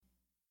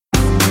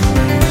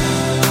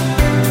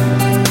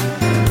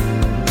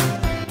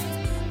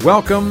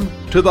Welcome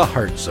to the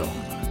Heart Zone,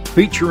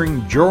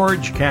 featuring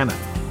George Cannon.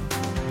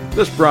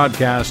 This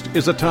broadcast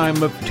is a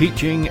time of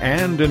teaching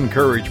and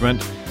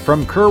encouragement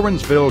from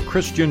Curwensville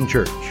Christian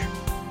Church.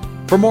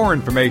 For more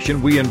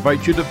information, we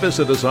invite you to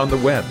visit us on the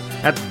web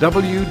at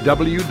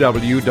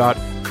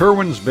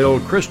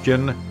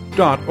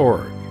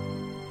www.curwensvillechristian.org.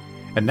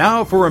 And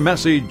now for a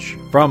message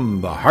from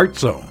the Heart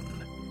Zone.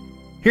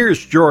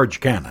 Here's George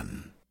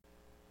Cannon.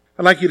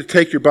 I'd like you to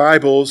take your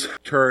Bibles,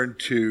 turn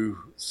to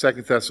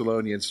 2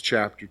 Thessalonians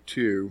chapter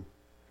 2,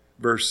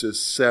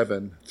 verses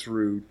 7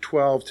 through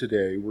 12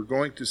 today. We're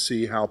going to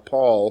see how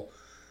Paul's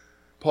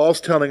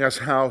telling us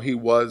how he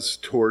was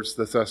towards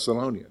the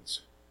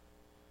Thessalonians,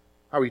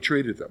 how he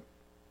treated them,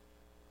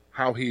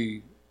 how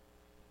he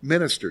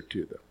ministered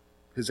to them,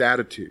 his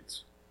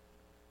attitudes.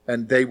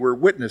 And they were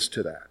witness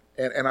to that.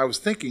 And I was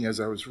thinking as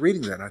I was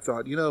reading that, I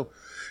thought,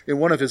 in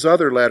one of his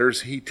other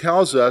letters, he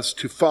tells us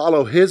to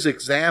follow his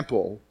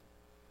example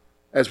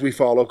as we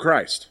follow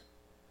Christ.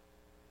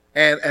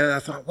 And I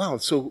thought, wow,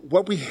 so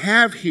what we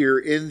have here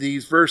in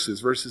these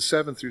verses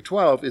 7 through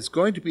 12, is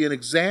going to be an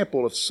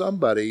example of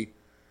somebody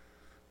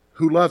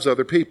who loves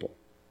other people,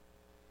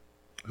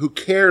 who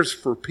cares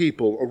for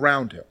people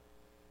around him,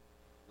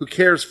 who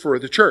cares for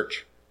the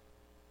church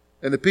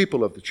and the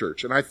people of the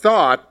church. And I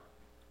thought,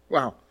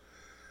 wow,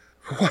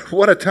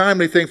 what a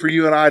timely thing for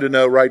you and I to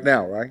know right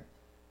now, right?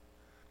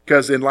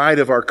 Because in light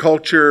of our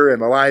culture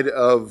and in light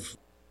of,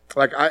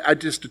 I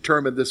just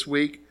determined this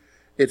week,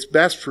 it's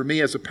best for me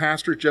as a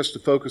pastor just to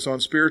focus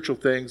on spiritual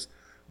things.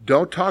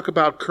 Don't talk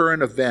about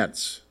current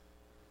events,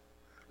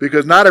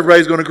 because not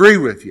everybody's going to agree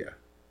with you.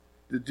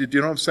 Do you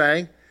know what I'm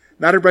saying?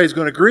 Not everybody's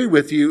going to agree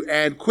with you,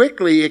 and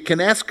quickly it can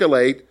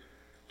escalate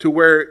to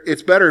where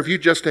it's better if you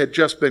had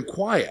just been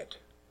quiet.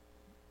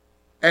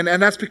 And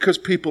that's because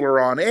people are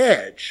on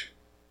edge.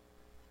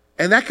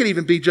 And that could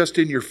even be just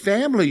in your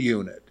family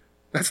unit.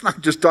 That's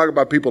not just talking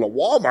about people at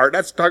Walmart.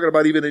 That's talking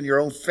about even in your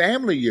own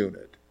family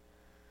unit.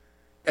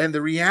 And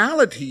the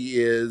reality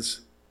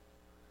is,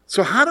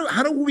 so how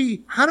do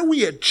we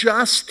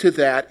adjust to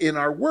that in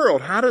our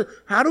world?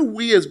 How do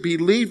we as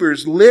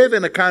believers live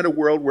in a kind of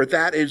world where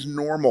that is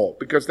normal?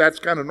 Because that's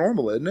kind of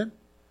normal, isn't it?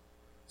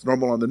 It's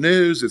normal on the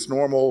news. It's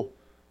normal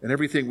in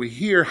everything we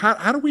hear.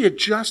 How do we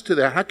adjust to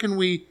that? How can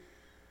we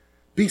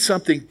be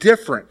something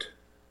different?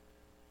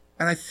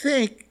 And I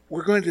think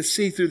we're going to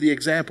see through the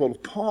example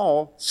of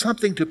Paul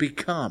something to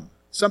become.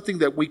 Something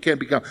that we can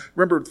become.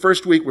 Remember, the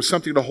first week was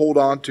something to hold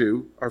on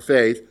to, our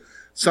faith,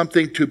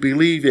 something to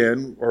believe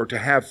in or to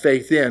have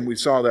faith in. We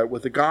saw that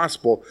with the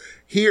gospel.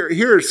 Here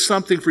is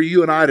something for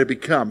you and I to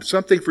become,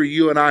 something for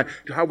you and I,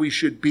 how we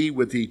should be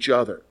with each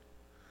other.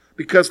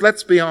 Because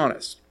let's be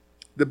honest,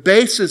 the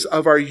basis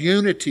of our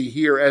unity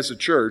here as a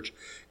church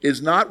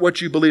is not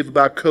what you believe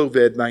about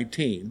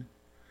COVID-19.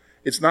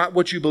 It's not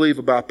what you believe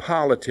about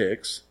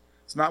politics.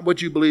 It's not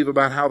what you believe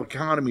about how the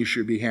economy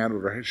should be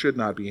handled or should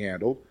not be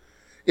handled.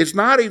 It's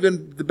not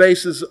even the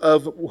basis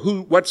of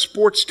what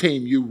sports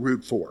team you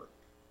root for.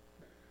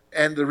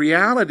 And the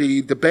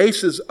reality, the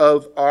basis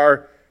of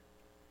our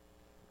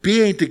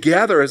being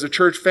together as a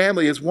church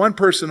family is one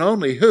person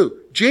only. Who?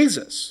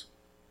 Jesus.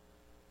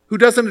 Who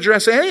doesn't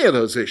address any of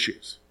those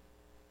issues.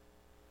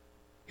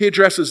 He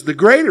addresses the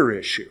greater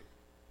issue.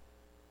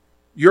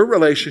 Your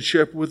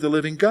relationship with the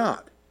living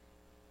God.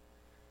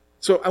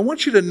 So I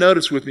want you to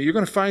notice with me, you're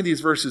going to find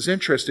these verses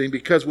interesting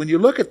because when you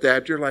look at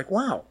that, you're like,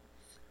 wow.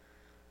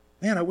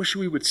 Man, I wish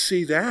we would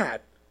see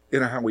that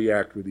in how we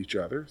act with each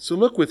other. So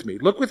look with me.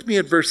 Look with me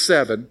at verse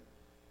 7.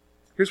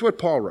 Here's what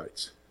Paul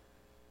writes.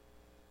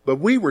 But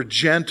we were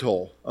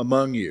gentle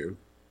among you,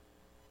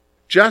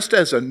 just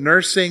as a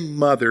nursing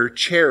mother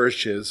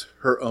cherishes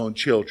her own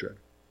children.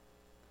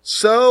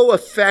 So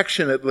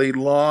affectionately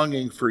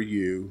longing for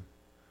you,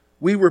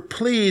 we were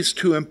pleased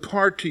to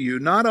impart to you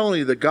not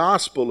only the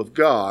gospel of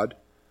God,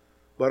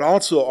 but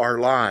also our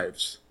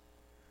lives,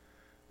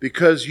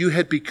 because you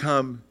had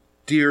become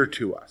dear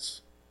to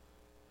us.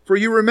 For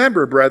you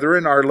remember,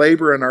 brethren, our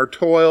labor and our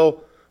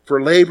toil,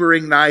 for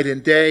laboring night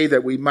and day,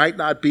 that we might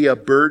not be a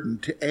burden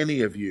to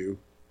any of you.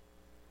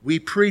 We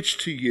preach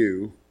to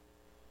you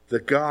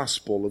the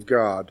gospel of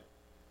God.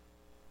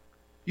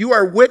 You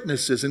are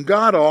witnesses, and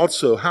God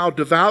also, how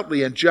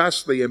devoutly and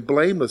justly and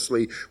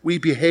blamelessly we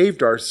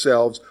behaved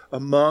ourselves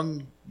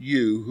among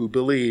you who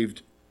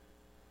believed.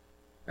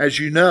 As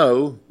you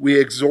know, we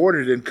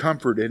exhorted and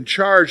comforted and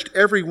charged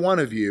every one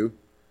of you,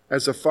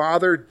 as a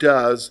father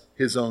does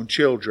his own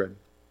children,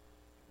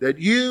 that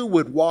you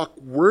would walk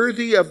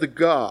worthy of the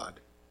God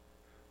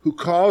who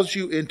calls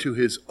you into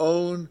his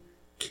own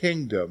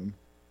kingdom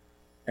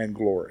and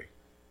glory.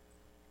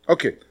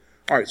 Okay,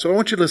 all right, so I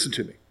want you to listen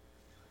to me.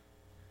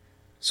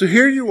 So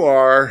here you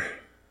are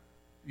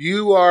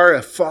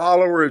a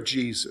follower of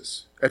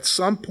Jesus. At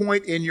some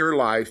point in your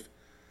life,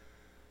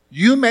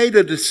 you made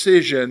a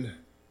decision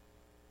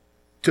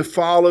to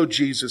follow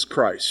Jesus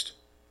Christ.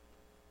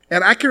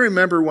 And I can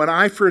remember when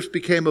I first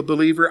became a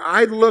believer,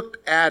 I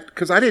looked at,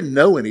 because I didn't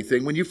know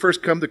anything. When you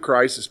first come to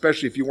Christ,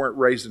 especially if you weren't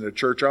raised in a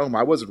church home,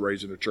 I wasn't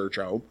raised in a church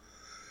home.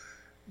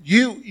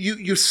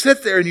 you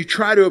sit there and you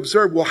try to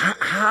observe, well,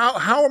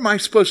 how am I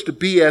supposed to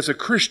be as a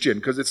Christian?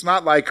 Because it's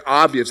not like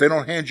obvious. They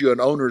don't hand you an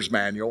owner's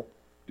manual.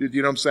 You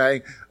know what I'm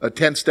saying? A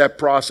 10-step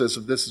process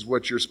of this is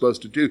what you're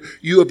supposed to do.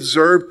 You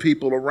observe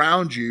people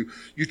around you.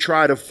 You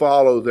try to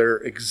follow their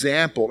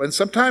example. And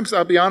sometimes,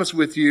 I'll be honest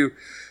with you,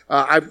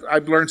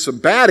 I've learned some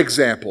bad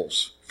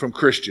examples from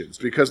Christians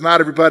because not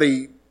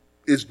everybody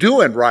is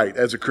doing right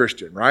as a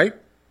Christian, right?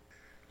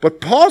 But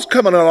Paul's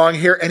coming along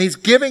here and he's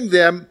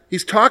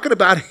talking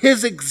about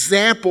his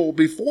example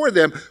before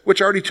them,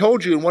 which I already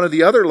told you in one of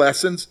the other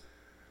lessons.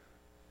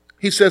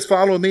 He says,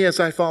 follow me as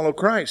I follow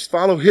Christ.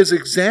 Follow his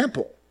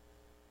example.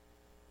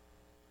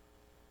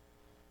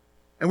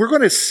 And we're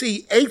going to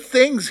see 8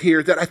 things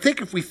here that I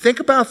think if we think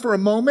about for a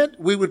moment,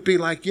 we would be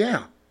like,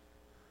 yeah.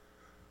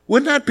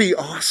 Wouldn't that be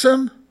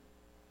awesome?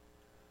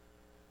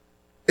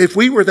 If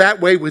we were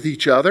that way with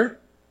each other?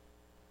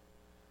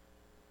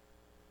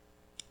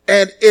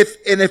 And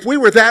if we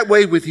were that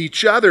way with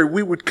each other,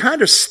 we would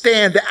kind of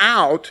stand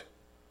out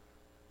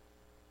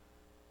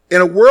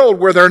in a world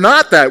where they're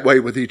not that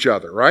way with each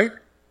other, right?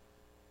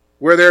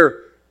 Where they're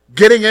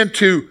getting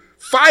into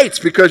fights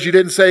because you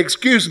didn't say,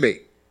 excuse me.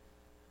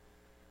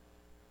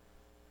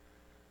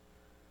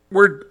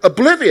 We're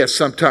oblivious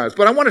sometimes,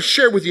 but I want to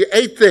share with you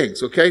 8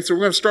 things, okay? So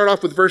we're going to start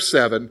off with verse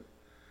 7.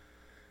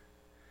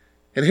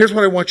 And here's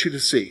what I want you to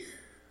see.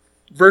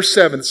 Verse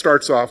 7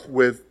 starts off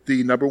with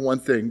the number one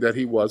thing that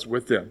he was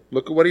with them.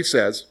 Look at what he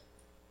says.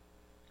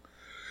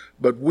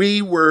 But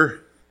we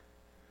were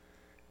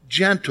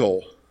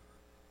gentle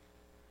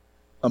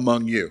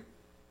among you.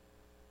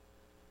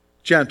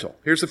 Gentle.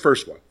 Here's the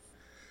first one.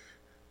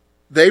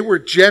 They were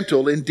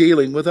gentle in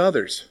dealing with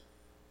others.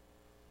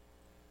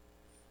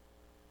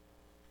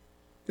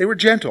 They were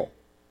gentle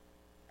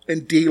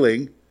in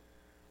dealing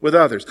with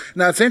others.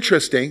 Now it's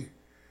interesting.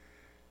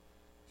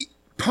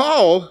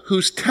 Paul,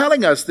 who's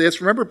telling us this,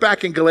 remember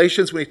back in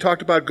Galatians when he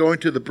talked about going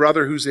to the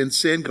brother who's in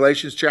sin,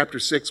 Galatians chapter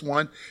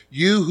 6:1,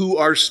 you who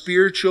are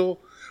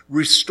spiritual,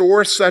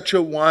 restore such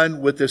a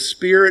one with the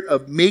spirit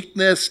of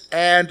meekness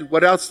and,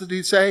 what else did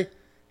he say?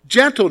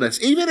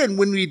 Gentleness. Even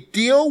when we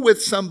deal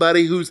with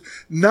somebody who's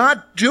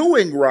not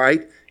doing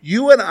right,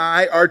 you and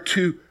I are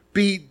to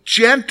be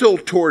gentle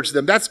towards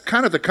them. That's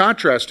kind of the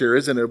contrast here,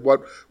 isn't it?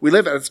 What we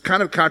live in. It's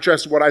kind of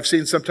contrast to what I've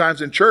seen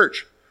sometimes in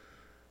church,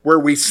 where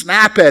we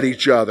snap at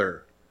each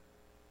other.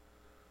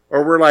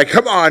 Or we're like,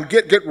 come on,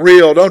 get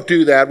real, don't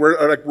do that.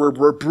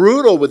 We're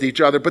brutal with each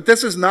other, but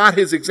this is not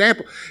his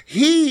example.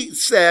 He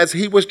says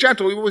he was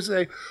gentle. We always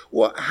say,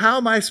 well, how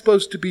am I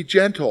supposed to be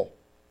gentle?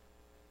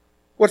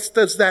 What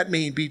does that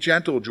mean, be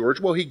gentle, George?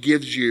 Well, he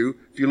gives you,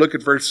 if you look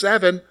at verse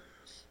 7,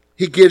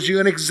 he gives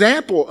you an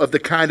example of the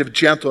kind of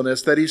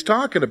gentleness that he's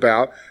talking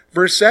about.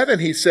 Verse 7,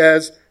 he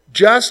says,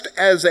 just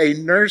as a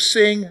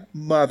nursing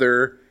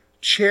mother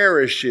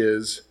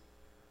cherishes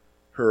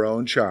her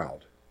own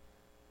child.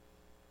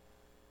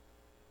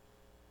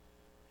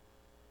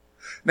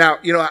 Now,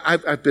 you know,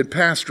 I've been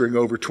pastoring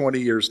over 20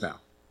 years now,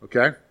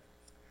 okay?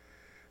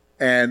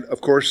 And, of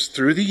course,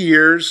 through the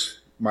years,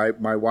 my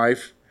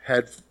wife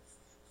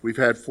we've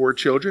had 4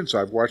 children,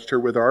 so I've watched her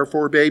with our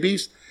 4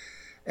 babies.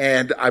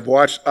 And I've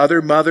watched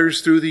other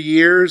mothers through the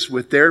years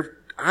with their,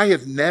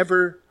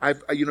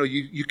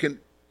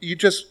 you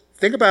just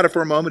think about it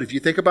for a moment. If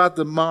you think about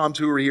the moms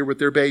who are here with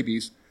their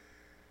babies,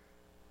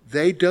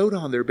 they dote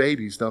on their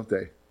babies, don't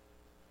they?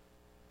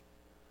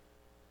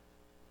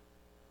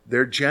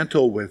 They're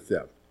gentle with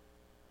them.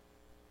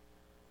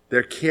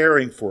 They're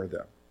caring for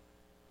them.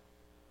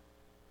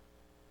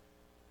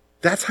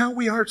 That's how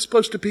we are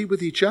supposed to be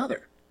with each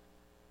other.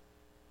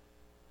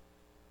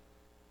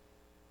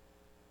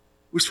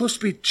 We're supposed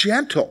to be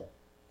gentle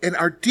in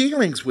our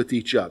dealings with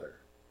each other.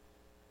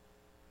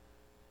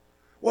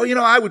 Well, you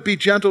know, I would be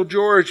gentle,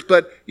 George,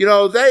 but, you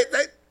know,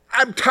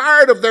 I'm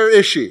tired of their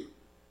issue.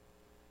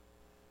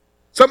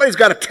 Somebody's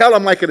got to tell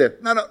them like it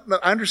is. No,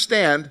 I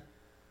understand.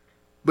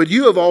 But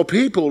you, of all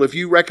people, if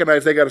you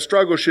recognize they got a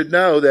struggle, should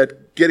know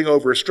that getting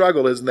over a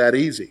struggle isn't that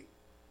easy.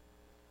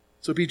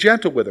 So be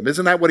gentle with them.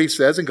 Isn't that what he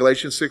says in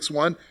Galatians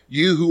 6:1?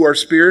 You who are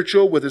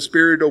spiritual with a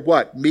spirit of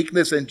what?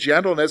 Meekness and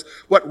gentleness.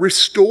 What?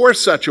 Restore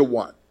such a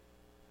one.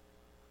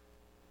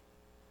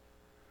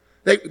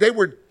 They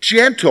were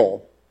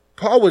gentle.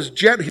 Paul was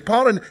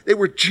gentle. They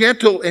were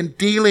gentle in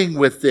dealing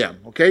with them.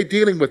 Okay?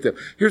 Dealing with them.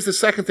 Here's the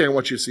second thing I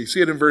want you to see.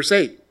 See it in verse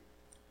 8.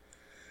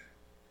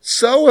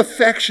 So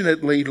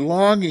affectionately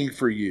longing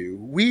for you,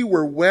 we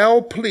were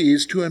well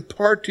pleased to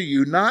impart to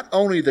you not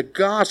only the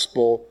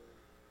gospel,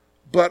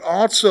 but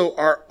also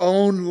our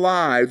own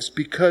lives,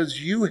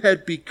 because you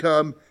had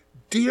become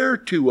dear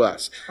to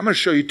us. I'm going to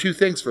show you 2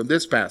 things from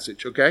this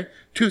passage, okay?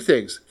 2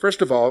 things.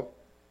 First of all,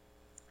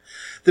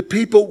 the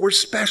people were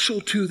special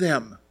to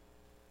them.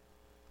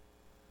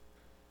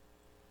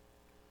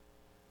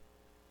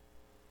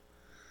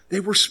 They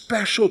were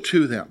special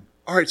to them.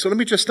 All right, so let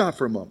me just stop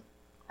for a moment,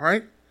 all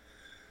right?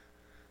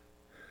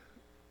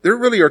 There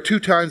really are 2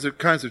 kinds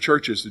of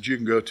churches that you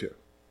can go to.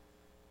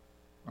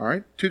 All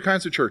right? 2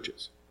 kinds of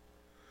churches.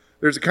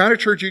 There's a kind of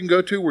church you can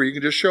go to where you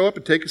can just show up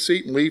and take a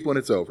seat and leave when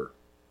it's over.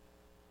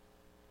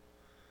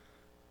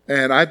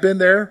 And I've been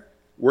there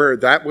where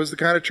that was the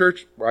kind of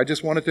church where I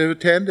just wanted to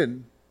attend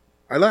and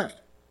I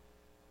left.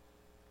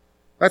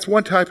 That's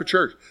one type of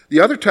church. The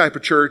other type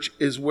of church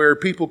is where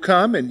people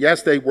come and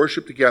yes, they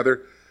worship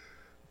together,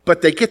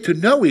 but they get to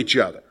know each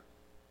other.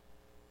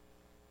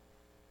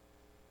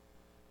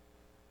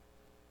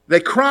 They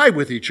cry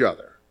with each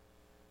other.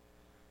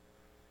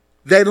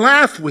 They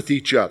laugh with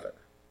each other.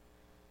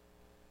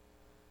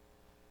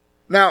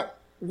 Now,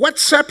 what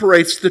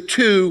separates the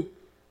two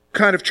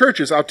kind of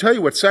churches? I'll tell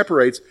you what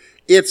separates.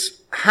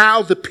 It's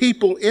how the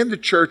people in the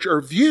church are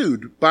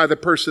viewed by the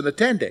person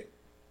attending.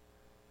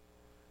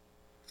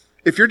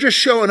 If you're just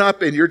showing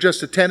up and you're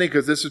just attending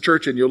because this is a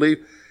church and you'll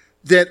leave,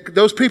 then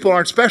those people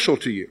aren't special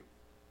to you.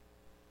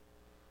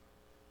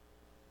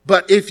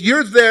 But if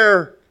you're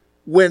there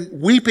when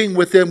weeping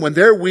with them, when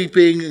they're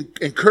weeping,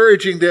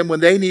 encouraging them when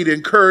they need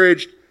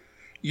encouraged,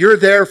 you're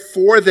there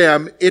for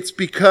them, it's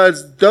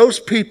because those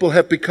people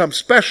have become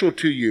special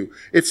to you.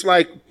 It's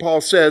like Paul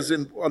says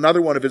in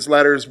another one of his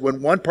letters,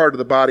 when one part of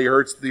the body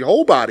hurts, the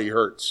whole body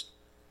hurts.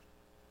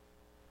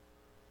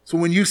 So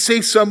when you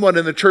see someone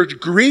in the church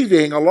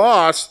grieving a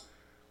loss,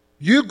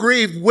 you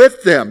grieve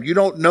with them. You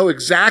don't know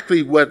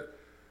exactly what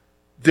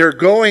they're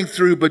going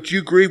through, but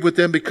you grieve with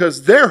them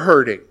because they're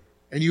hurting,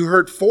 and you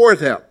hurt for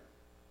them.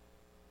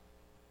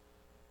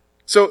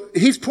 So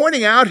he's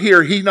pointing out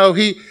here, he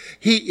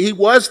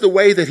was the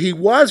way that he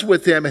was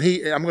with them, and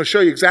I'm going to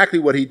show you exactly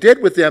what he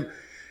did with them.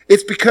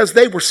 It's because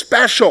they were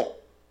special.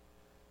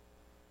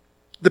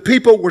 The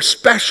people were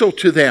special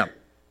to them.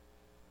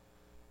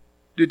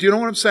 Do you know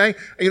what I'm saying?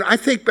 I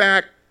think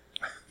back,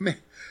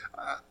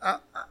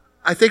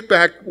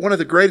 one of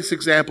the greatest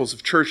examples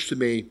of church to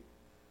me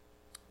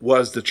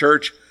was the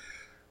church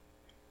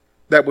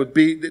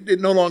it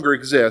no longer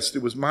exists.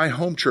 It was my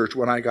home church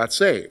when I got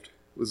saved.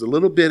 It was a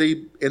little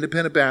bitty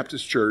independent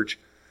Baptist church,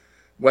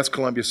 West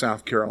Columbia,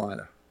 South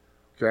Carolina.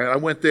 Okay, I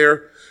went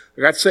there.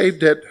 I got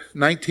saved at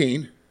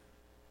 19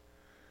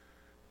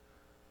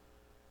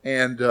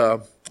 and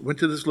went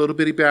to this little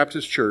bitty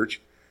Baptist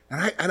church.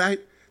 And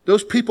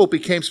those people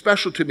became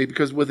special to me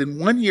because within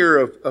 1 year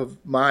of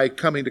my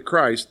coming to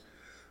Christ,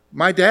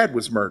 my dad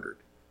was murdered.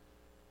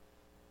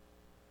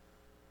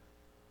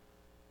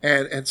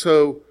 And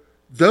so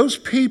those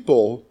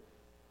people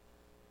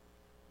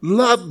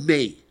loved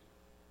me.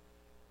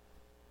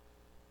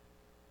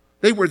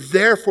 They were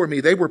there for me.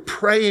 They were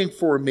praying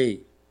for me.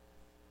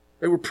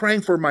 They were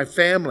praying for my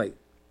family.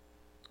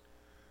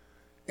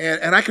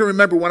 And I can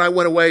remember when I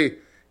went away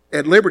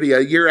at Liberty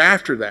a year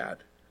after that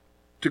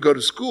to go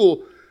to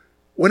school,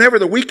 whenever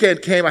the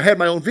weekend came, I had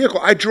my own vehicle.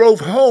 I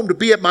drove home to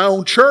be at my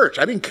own church.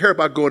 I didn't care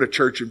about going to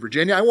church in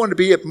Virginia. I wanted to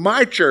be at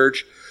my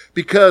church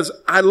because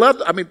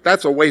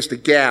that's a waste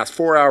of gas,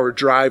 4-hour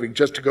driving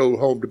just to go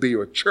home to be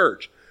at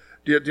church.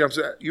 You know what I'm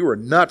saying? You were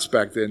nuts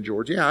back then,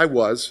 George. Yeah, I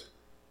was.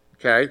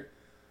 Okay?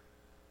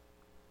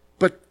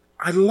 But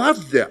I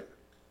loved them.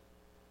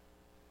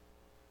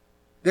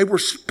 They were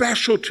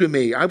special to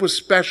me. I was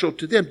special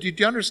to them. Do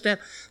you understand?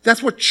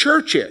 That's what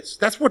church is.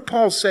 That's what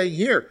Paul's saying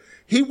here.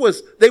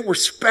 They were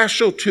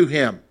special to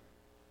him.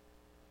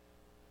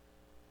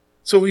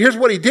 So here's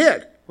what he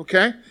did,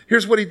 okay?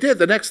 Here's what he did.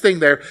 The next thing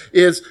there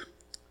is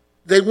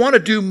they want to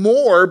do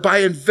more by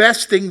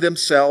investing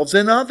themselves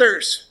in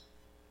others.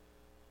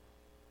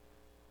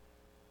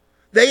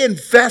 They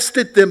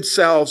invested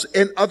themselves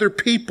in other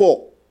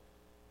people.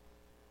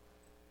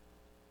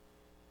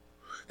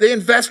 They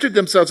invested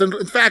themselves. And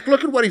in fact,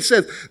 look at what he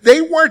says.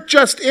 They weren't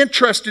just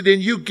interested in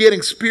you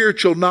getting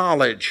spiritual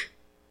knowledge.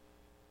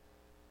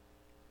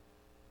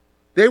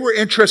 They were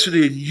interested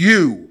in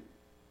you.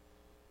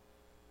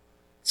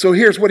 So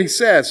here's what he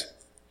says.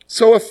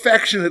 So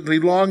affectionately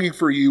longing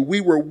for you, we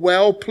were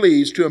well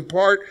pleased to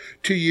impart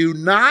to you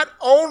not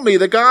only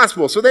the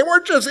gospel. So they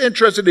weren't just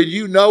interested in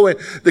you knowing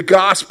the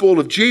gospel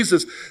of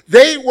Jesus.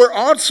 They were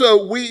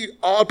also,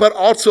 but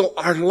also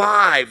our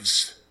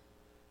lives.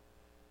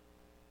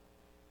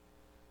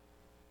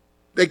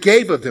 They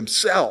gave of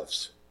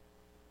themselves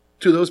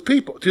to those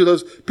people.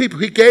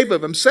 He gave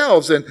of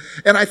themselves. And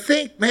I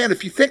think, man,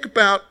 if you think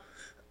about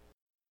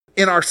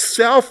in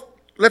ourself,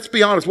 let's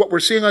be honest, what we're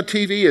seeing on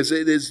TV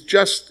is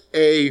just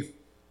a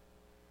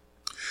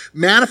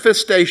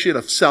manifestation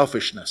of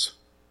selfishness.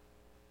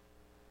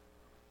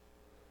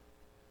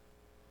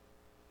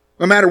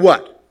 No matter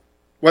what.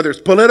 Whether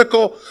it's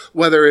political,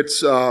 whether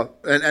it's,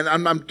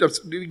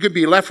 it could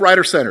be left, right,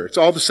 or center. It's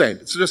all the same.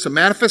 It's just a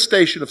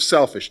manifestation of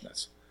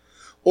selfishness.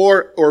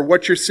 Or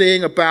what you're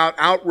seeing about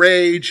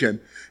outrage and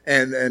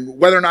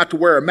whether or not to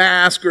wear a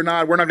mask or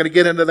not. We're not going to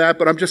get into that,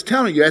 but I'm just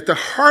telling you, at the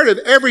heart of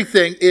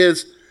everything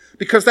is,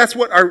 because that's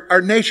what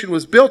our nation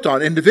was built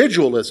on,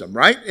 individualism,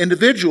 right?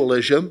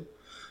 Individualism,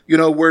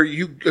 where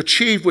you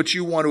achieve what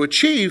you want to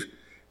achieve.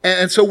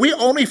 And so we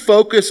only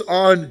focus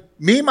on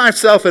me,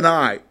 myself, and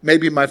I,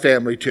 maybe my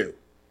family too.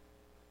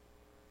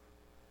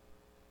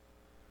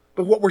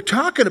 But what we're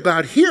talking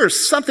about here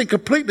is something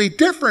completely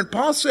different.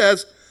 Paul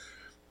says,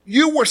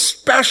 you were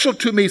special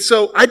to me,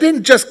 so I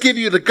didn't just give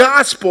you the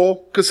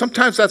gospel, because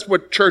sometimes that's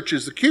what church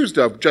is accused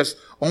of, just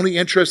only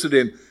interested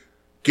in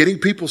getting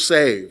people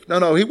saved.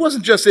 No, he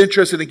wasn't just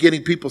interested in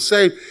getting people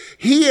saved.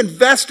 He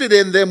invested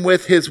in them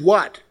with his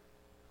what?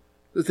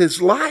 With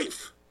his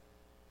life.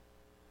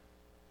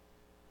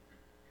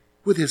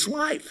 With his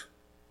life.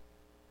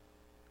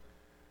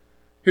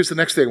 Here's the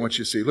next thing I want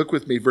you to see. Look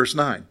with me, verse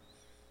 9.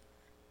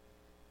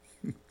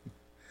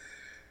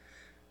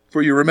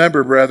 For you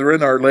remember,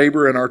 brethren, our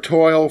labor and our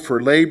toil for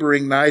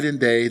laboring night and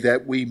day,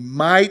 that we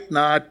might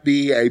not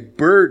be a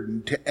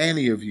burden to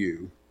any of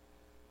you.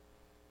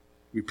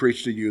 We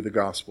preach to you the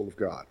gospel of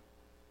God.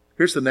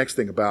 Here's the next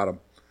thing about them.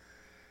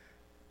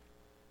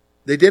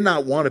 They did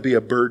not want to be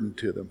a burden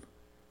to them.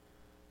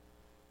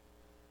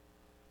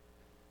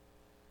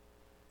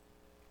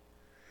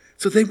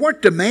 So they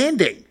weren't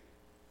demanding.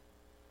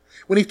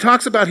 When he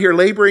talks about here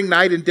laboring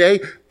night and day,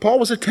 Paul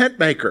was a tent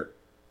maker.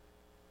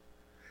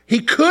 He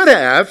could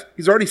have,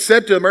 he's already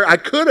said to them, I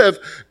could have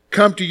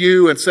come to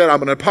you and said,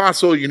 I'm an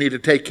apostle, you need to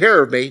take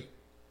care of me.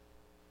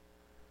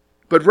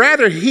 But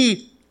rather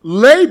he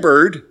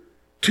labored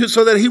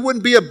so that he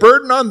wouldn't be a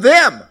burden on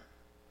them.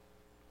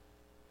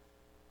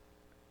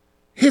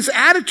 His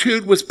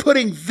attitude was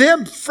putting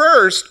them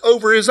first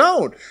over his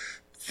own.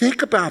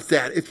 Think about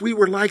that. If we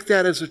were like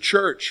that as a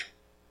church,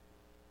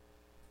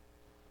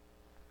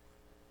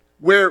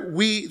 where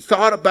we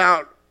thought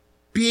about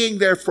being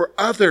there for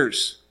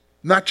others,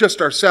 not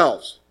just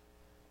ourselves.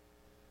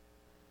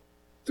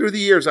 Through the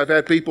years, I've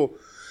had people,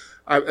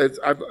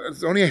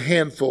 it's only a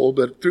handful,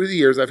 but through the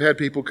years, I've had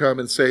people come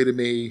and say to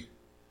me,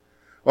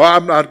 well,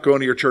 I'm not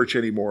going to your church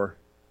anymore.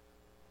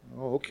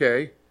 Oh,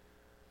 okay.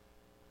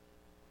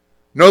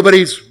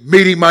 Nobody's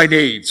meeting my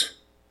needs.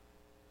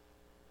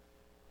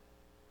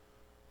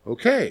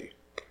 Okay.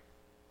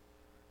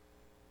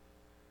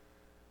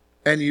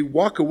 And you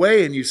walk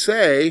away and you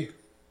say,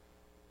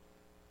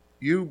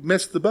 you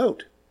missed the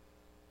boat.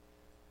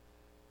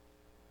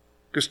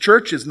 Because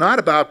church is not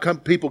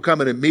about people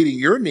coming and meeting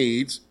your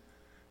needs.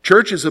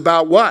 Church is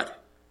about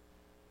what?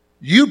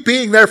 You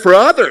being there for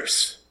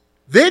others.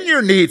 Then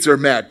your needs are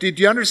met. Did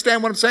you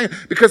understand what I'm saying?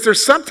 Because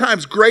there's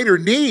sometimes greater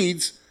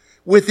needs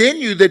within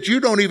you that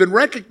you don't even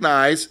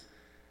recognize.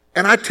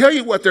 And I tell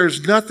you what,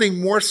 there's nothing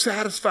more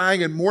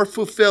satisfying and more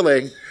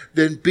fulfilling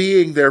than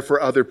being there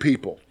for other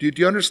people. Do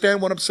you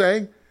understand what I'm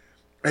saying?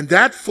 And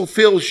that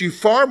fulfills you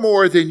far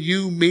more than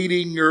you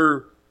meeting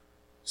your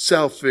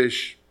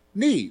selfish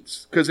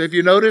needs. Because have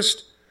you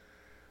noticed?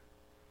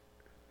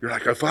 You're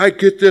like, if I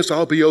get this,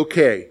 I'll be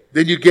okay.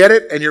 Then you get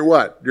it and you're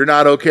what? You're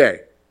not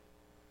okay.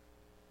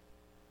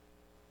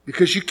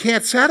 Because you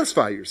can't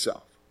satisfy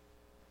yourself.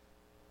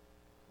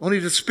 Only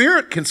the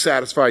Spirit can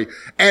satisfy you.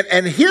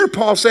 And here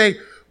Paul's saying,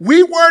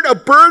 we weren't a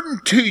burden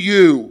to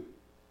you.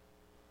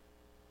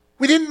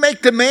 We didn't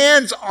make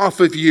demands off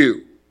of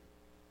you.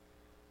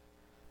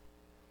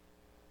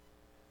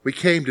 We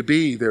came to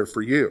be there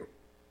for you.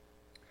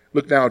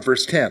 Look now at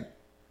verse 10.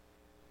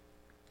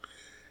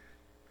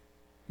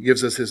 He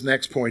gives us his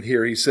next point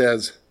here. He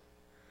says,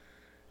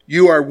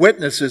 you are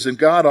witnesses, and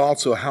God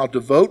also, how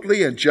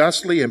devoutly and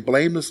justly and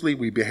blamelessly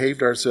we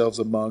behaved ourselves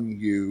among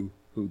you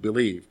who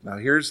believe. Now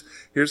here's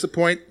the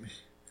point.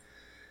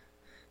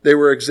 They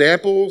were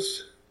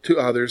examples to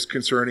others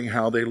concerning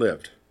how they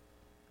lived.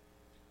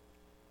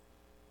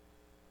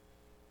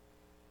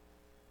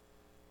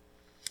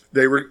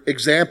 They were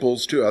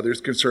examples to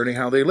others concerning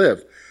how they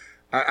live.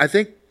 I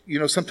think,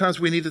 sometimes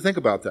we need to think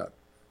about that.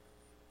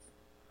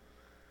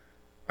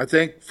 I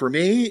think for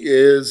me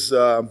is,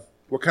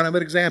 what kind of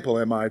an example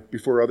am I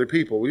before other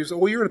people? We say,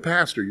 well, you're a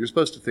pastor. You're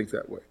supposed to think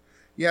that way.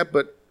 Yeah,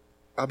 but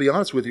I'll be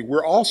honest with you.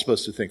 We're all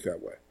supposed to think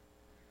that way.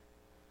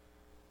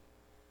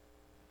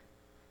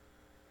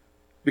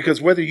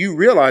 Because whether you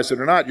realize it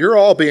or not, you're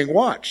all being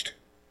watched.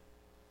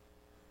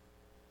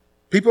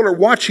 People are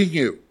watching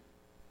you.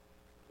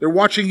 They're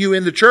watching you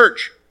in the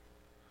church.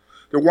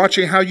 They're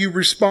watching how you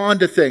respond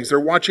to things. They're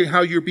watching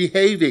how you're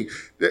behaving.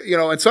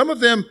 And some of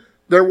them,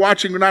 they're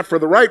watching not for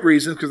the right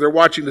reasons, because they're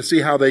watching to see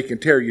how they can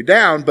tear you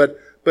down, but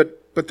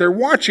they're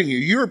watching you.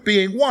 You're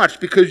being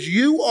watched because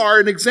you are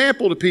an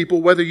example to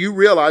people, whether you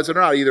realize it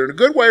or not, either in a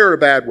good way or a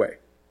bad way.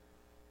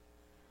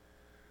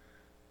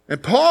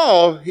 And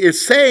Paul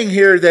is saying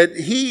here that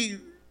he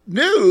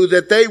knew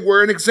that they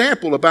were an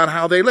example about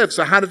how they lived.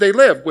 So how did they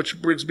live? Which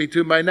brings me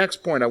to my next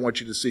point I want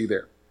you to see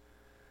there.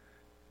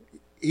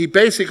 He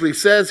basically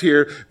says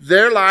here,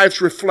 their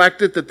lives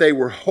reflected that they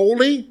were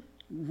holy,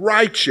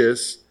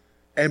 righteous,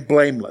 and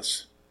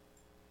blameless.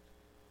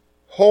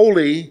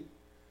 Holy,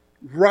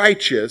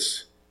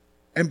 righteous,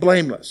 and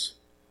blameless.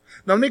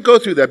 Now let me go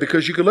through that,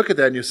 because you can look at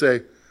that and you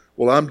say,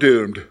 well, I'm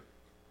doomed.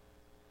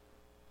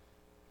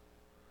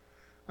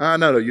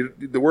 No.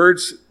 The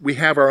words, we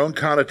have our own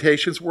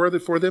connotations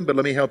for them, but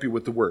let me help you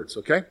with the words,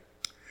 okay?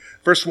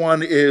 First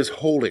one is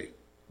holy.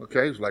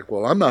 Okay, it's like,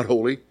 well, I'm not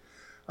holy.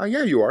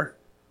 Yeah, you are.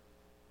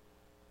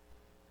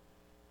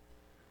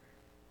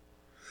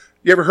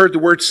 You ever heard the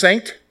word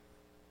saint?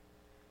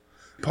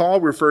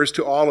 Paul refers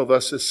to all of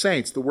us as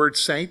saints. The word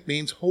saint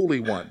means holy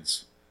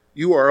ones.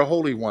 You are a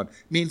holy one.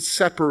 It means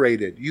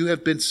separated. You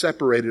have been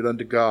separated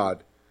unto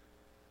God.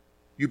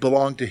 You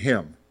belong to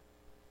Him.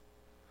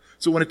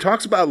 So when it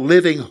talks about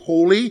living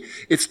holy,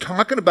 it's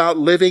talking about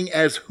living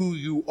as who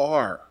you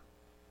are.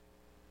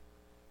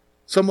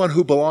 Someone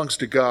who belongs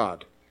to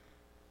God,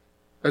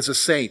 as a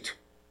saint.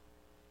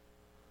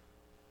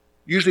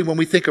 Usually when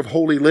we think of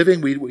holy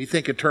living, we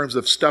think in terms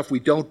of stuff we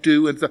don't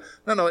do. And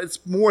no, it's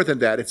more than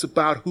that. It's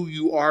about who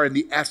you are and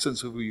the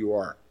essence of who you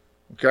are.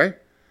 Okay?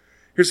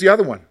 Here's the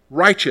other one.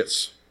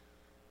 Righteous.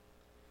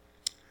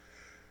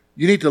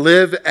 You need to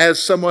live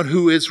as someone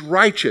who is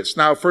righteous.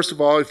 Now, first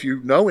of all, if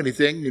you know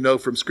anything, you know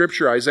from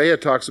Scripture, Isaiah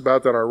talks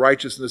about that our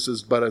righteousness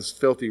is but as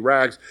filthy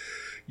rags.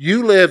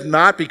 You live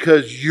not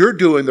because you're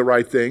doing the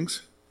right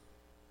things,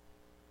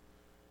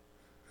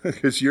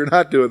 because you're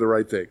not doing the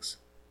right things.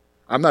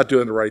 I'm not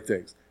doing the right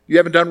things. You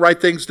haven't done right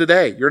things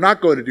today. You're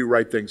not going to do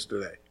right things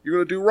today. You're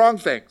going to do wrong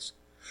things.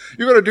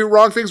 You're going to do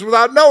wrong things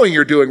without knowing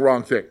you're doing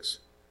wrong things.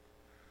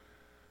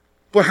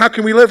 But how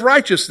can we live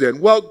righteous then?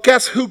 Well,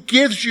 guess who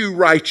gives you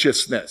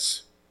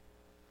righteousness?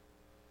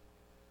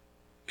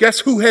 Guess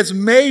who has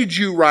made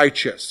you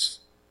righteous?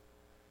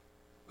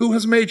 Who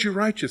has made you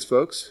righteous,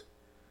 folks?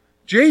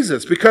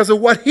 Jesus, because of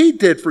what he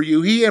did for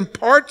you. He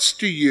imparts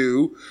to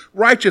you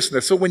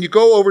righteousness. So when you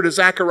go over to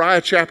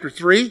Zechariah chapter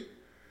 3,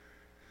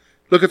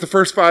 look at the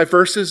first 5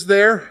 verses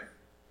there.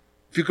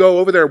 If you go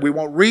over there, we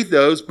won't read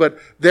those, but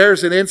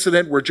there's an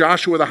incident where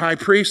Joshua the high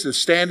priest is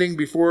standing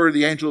before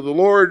the angel of the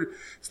Lord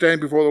with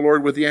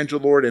the angel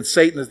of the Lord, and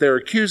Satan is there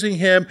accusing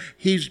him.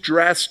 He's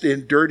dressed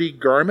in dirty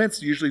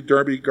garments. Usually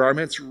dirty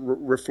garments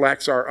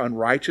reflects our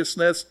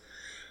unrighteousness.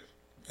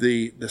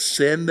 The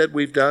sin that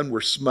we've done,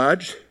 we're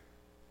smudged.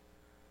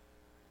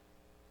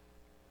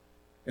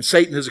 And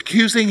Satan is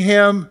accusing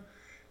him.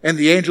 And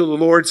the angel of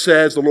the Lord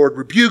says, the Lord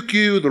rebuke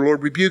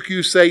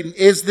you, Satan.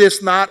 Is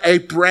this not a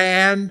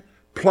brand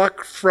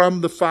plucked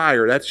from the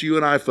fire? That's you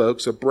and I,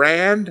 folks. A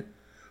brand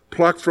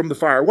plucked from the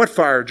fire. What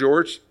fire,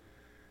 George?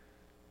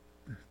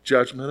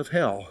 Judgment of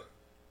hell.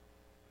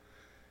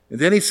 And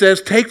then he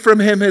says, take from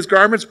him his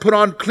garments, put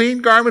on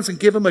clean garments, and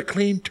give him a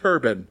clean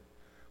turban.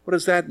 What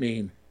does that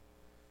mean?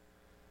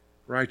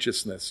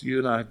 Righteousness. You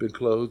and I have been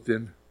clothed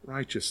in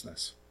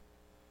righteousness.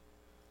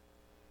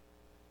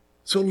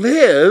 So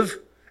live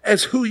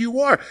as who you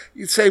are.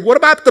 You say, what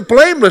about the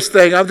blameless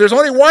thing? There's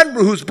only one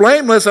who's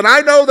blameless, and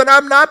I know that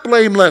I'm not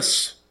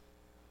blameless.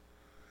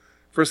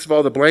 First of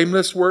all, the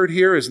blameless word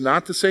here is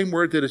not the same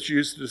word that is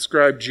used to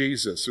describe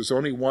Jesus. There's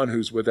only one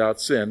who's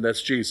without sin.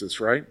 That's Jesus,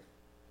 right?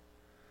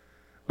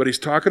 But he's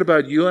talking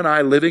about you and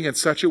I living in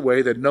such a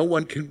way that no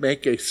one can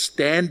make a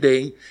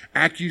standing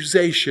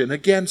accusation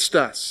against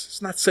us.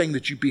 It's not saying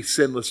that you be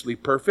sinlessly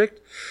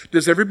perfect.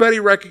 Does everybody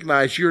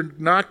recognize you're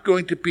not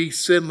going to be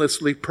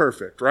sinlessly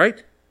perfect,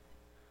 right?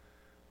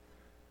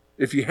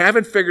 If you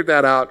haven't figured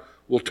that out,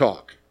 we'll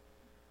talk.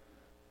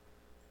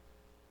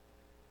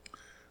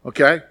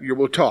 Okay?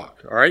 We'll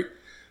talk, all right?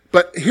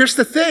 But here's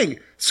the thing.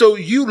 So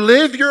you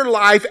live your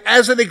life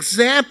as an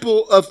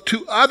example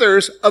to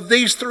others of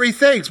these 3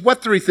 things.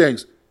 What 3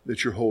 things?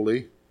 That you're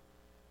holy,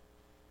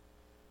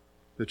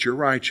 that you're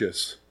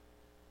righteous,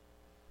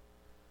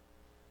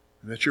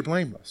 and that you're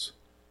blameless.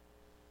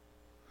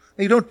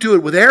 And you don't do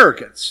it with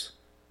arrogance.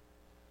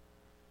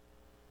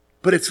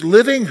 But it's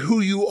living who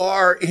you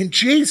are in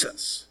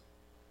Jesus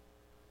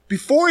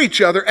before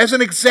each other as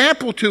an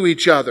example to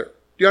each other.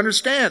 Do you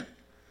understand?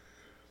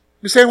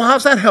 You say, well, how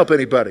does that help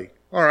anybody?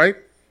 All right.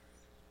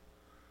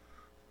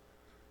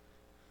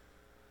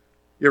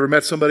 You ever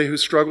met somebody who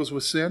struggles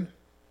with sin?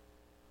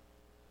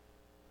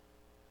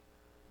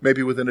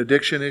 Maybe with an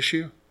addiction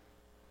issue?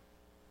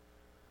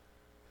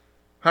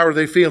 How are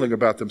they feeling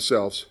about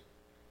themselves?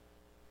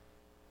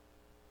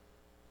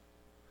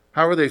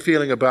 How are they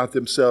feeling about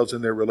themselves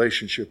in their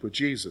relationship with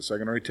Jesus? I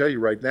can already tell you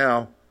right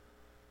now,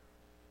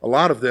 a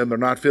lot of them are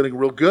not feeling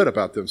real good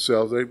about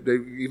themselves. They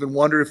even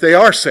wonder if they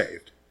are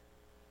saved.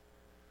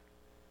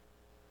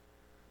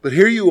 But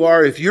here you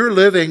are, if you're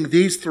living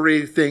these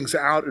 3 things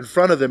out in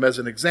front of them as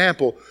an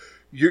example,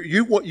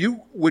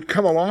 you would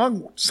come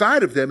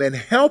alongside of them and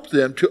help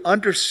them to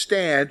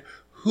understand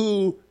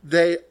who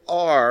they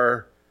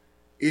are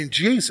in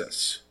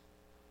Jesus.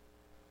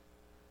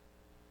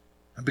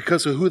 And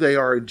because of who they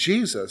are in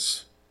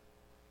Jesus,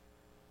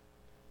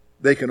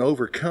 they can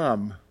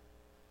overcome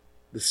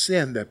the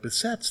sin that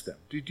besets them.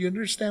 Do you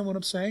understand what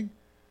I'm saying?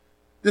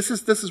 This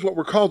is what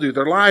we're called to.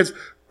 Their lives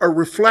are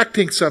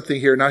reflecting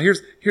something here. Now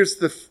here's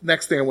the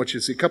next thing I want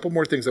you to see. A couple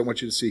more things I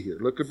want you to see here.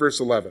 Look at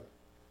verse 11.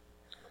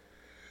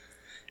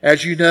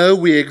 As you know,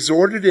 we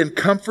exhorted and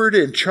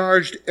comforted and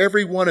charged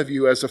every one of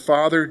you as a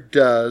father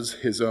does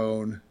his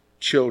own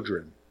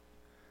children.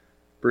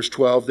 Verse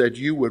 12, that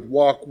you would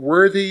walk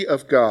worthy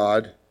of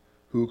God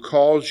who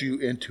calls you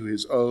into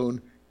his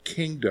own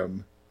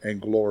kingdom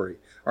and glory.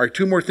 All right,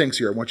 2 more things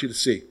here I want you to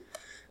see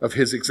of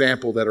his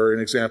example that are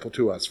an example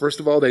to us. First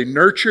of all, they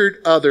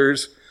nurtured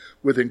others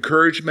with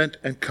encouragement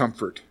and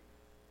comfort.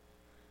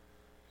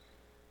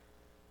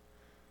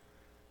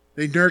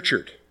 They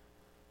nurtured.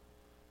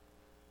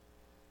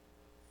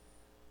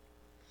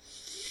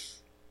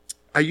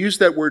 I use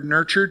that word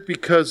nurtured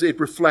because it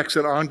reflects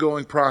an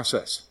ongoing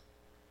process.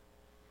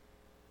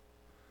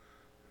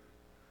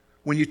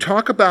 When you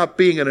talk about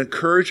being an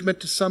encouragement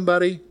to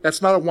somebody,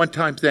 that's not a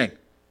one-time thing.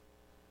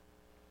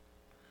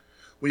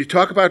 When you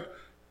talk about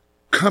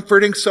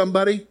comforting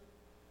somebody,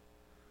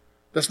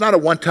 that's not a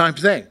one-time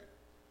thing.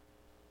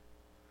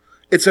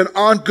 It's an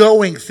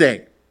ongoing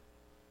thing.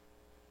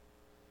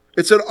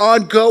 It's an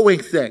ongoing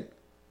thing.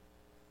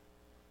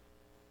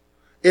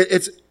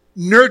 It's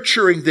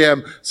nurturing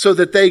them so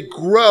that they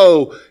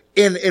grow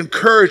in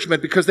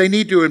encouragement because they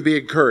need to be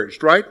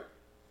encouraged, right?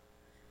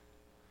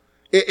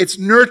 It's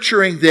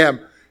nurturing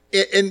them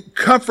and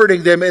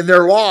comforting them in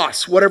their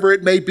loss, whatever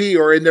it may be,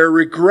 or in their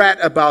regret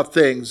about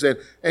things.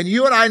 And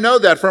you and I know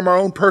that from our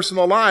own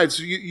personal lives.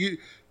 You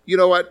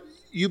know what?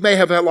 You may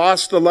have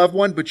lost a loved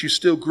one, but you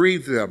still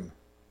grieve them.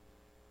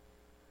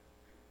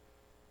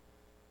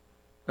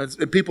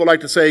 And people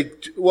like to say,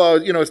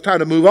 well, it's time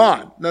to move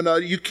on. No,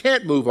 you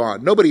can't move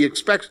on. Nobody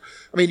expects,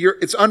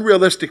 it's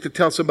unrealistic to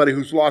tell somebody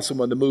who's lost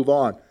someone to move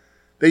on.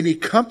 They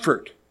need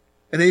comfort,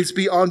 and it needs to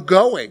be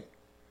ongoing.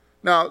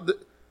 Now,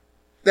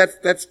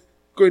 that's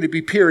going to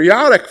be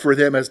periodic for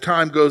them as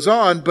time goes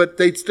on, but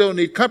they still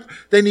need comfort.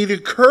 They need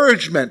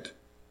encouragement.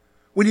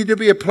 We need to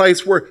be a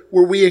place where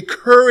we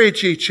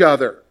encourage each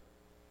other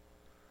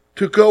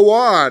to go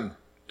on,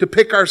 to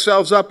pick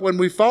ourselves up when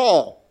we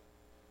fall.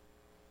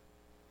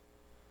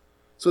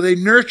 So they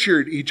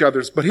nurtured each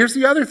other. But here's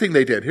the other thing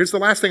they did. Here's the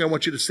last thing I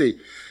want you to see.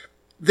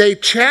 They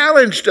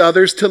challenged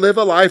others to live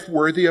a life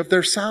worthy of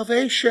their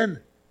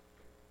salvation.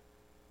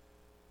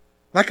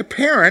 Like a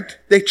parent,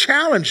 they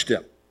challenged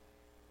him.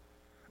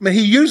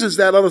 He uses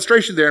that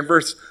illustration there in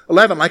verse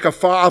 11, like a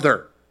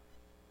father.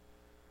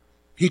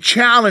 He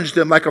challenged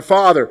them like a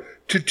father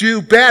to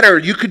do better.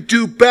 You could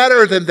do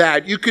better than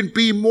that. You can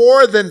be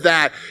more than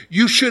that.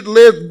 You should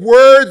live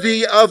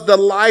worthy of the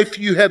life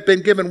you have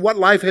been given. What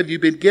life have you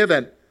been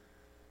given?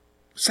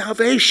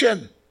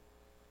 Salvation.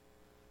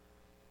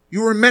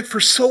 You were meant for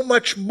so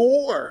much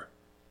more.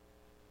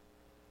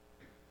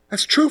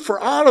 That's true for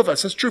all of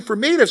us. That's true for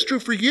me. That's true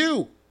for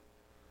you.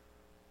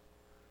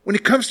 When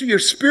it comes to your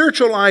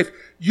spiritual life,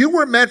 you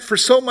were meant for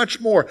so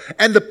much more.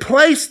 And the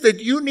place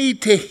that you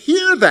need to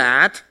hear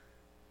that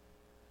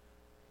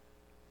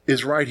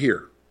is right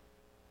here.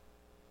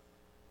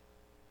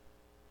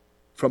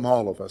 From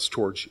all of us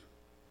towards you.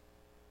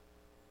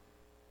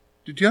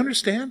 Did you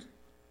understand?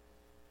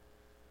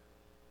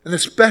 And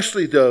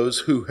especially those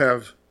who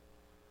have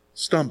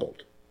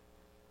stumbled.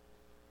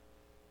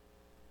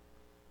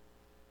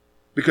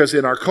 Because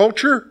in our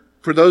culture,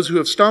 for those who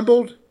have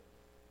stumbled,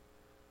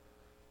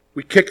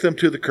 we kick them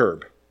to the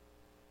curb.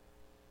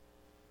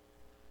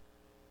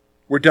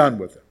 We're done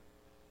with them.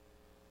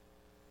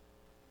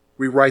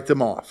 We write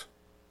them off.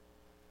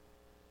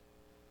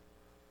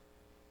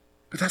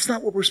 But that's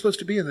not what we're supposed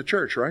to be in the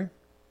church, right?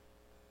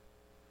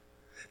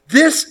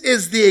 This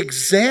is the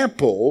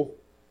example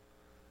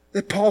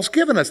that Paul's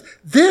given us.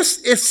 This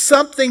is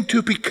something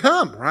to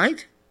become,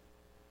 right?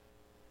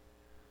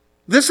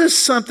 This is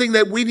something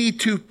that we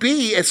need to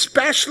be,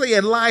 especially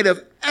in light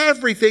of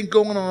everything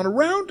going on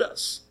around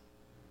us.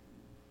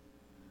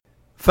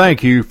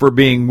 Thank you for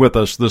being with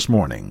us this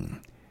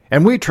morning.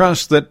 And we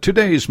trust that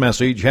today's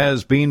message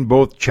has been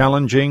both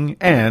challenging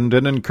and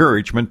an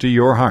encouragement to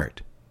your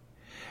heart.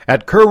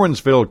 At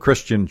Curwensville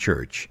Christian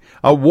Church,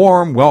 a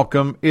warm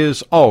welcome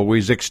is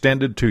always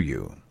extended to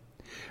you.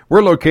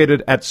 We're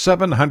located at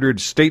 700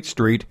 State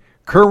Street,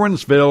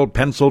 Curwensville,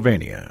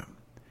 Pennsylvania.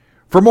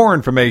 For more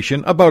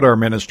information about our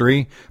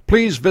ministry,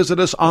 please visit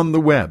us on the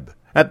web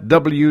at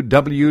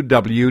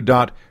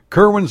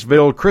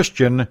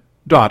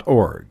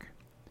www.curwensvillechristian.org.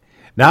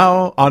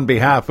 Now, on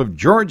behalf of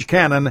George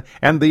Cannon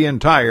and the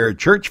entire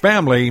church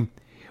family,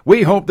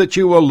 we hope that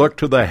you will look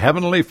to the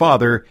Heavenly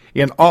Father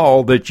in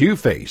all that you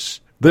face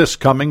this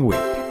coming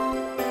week.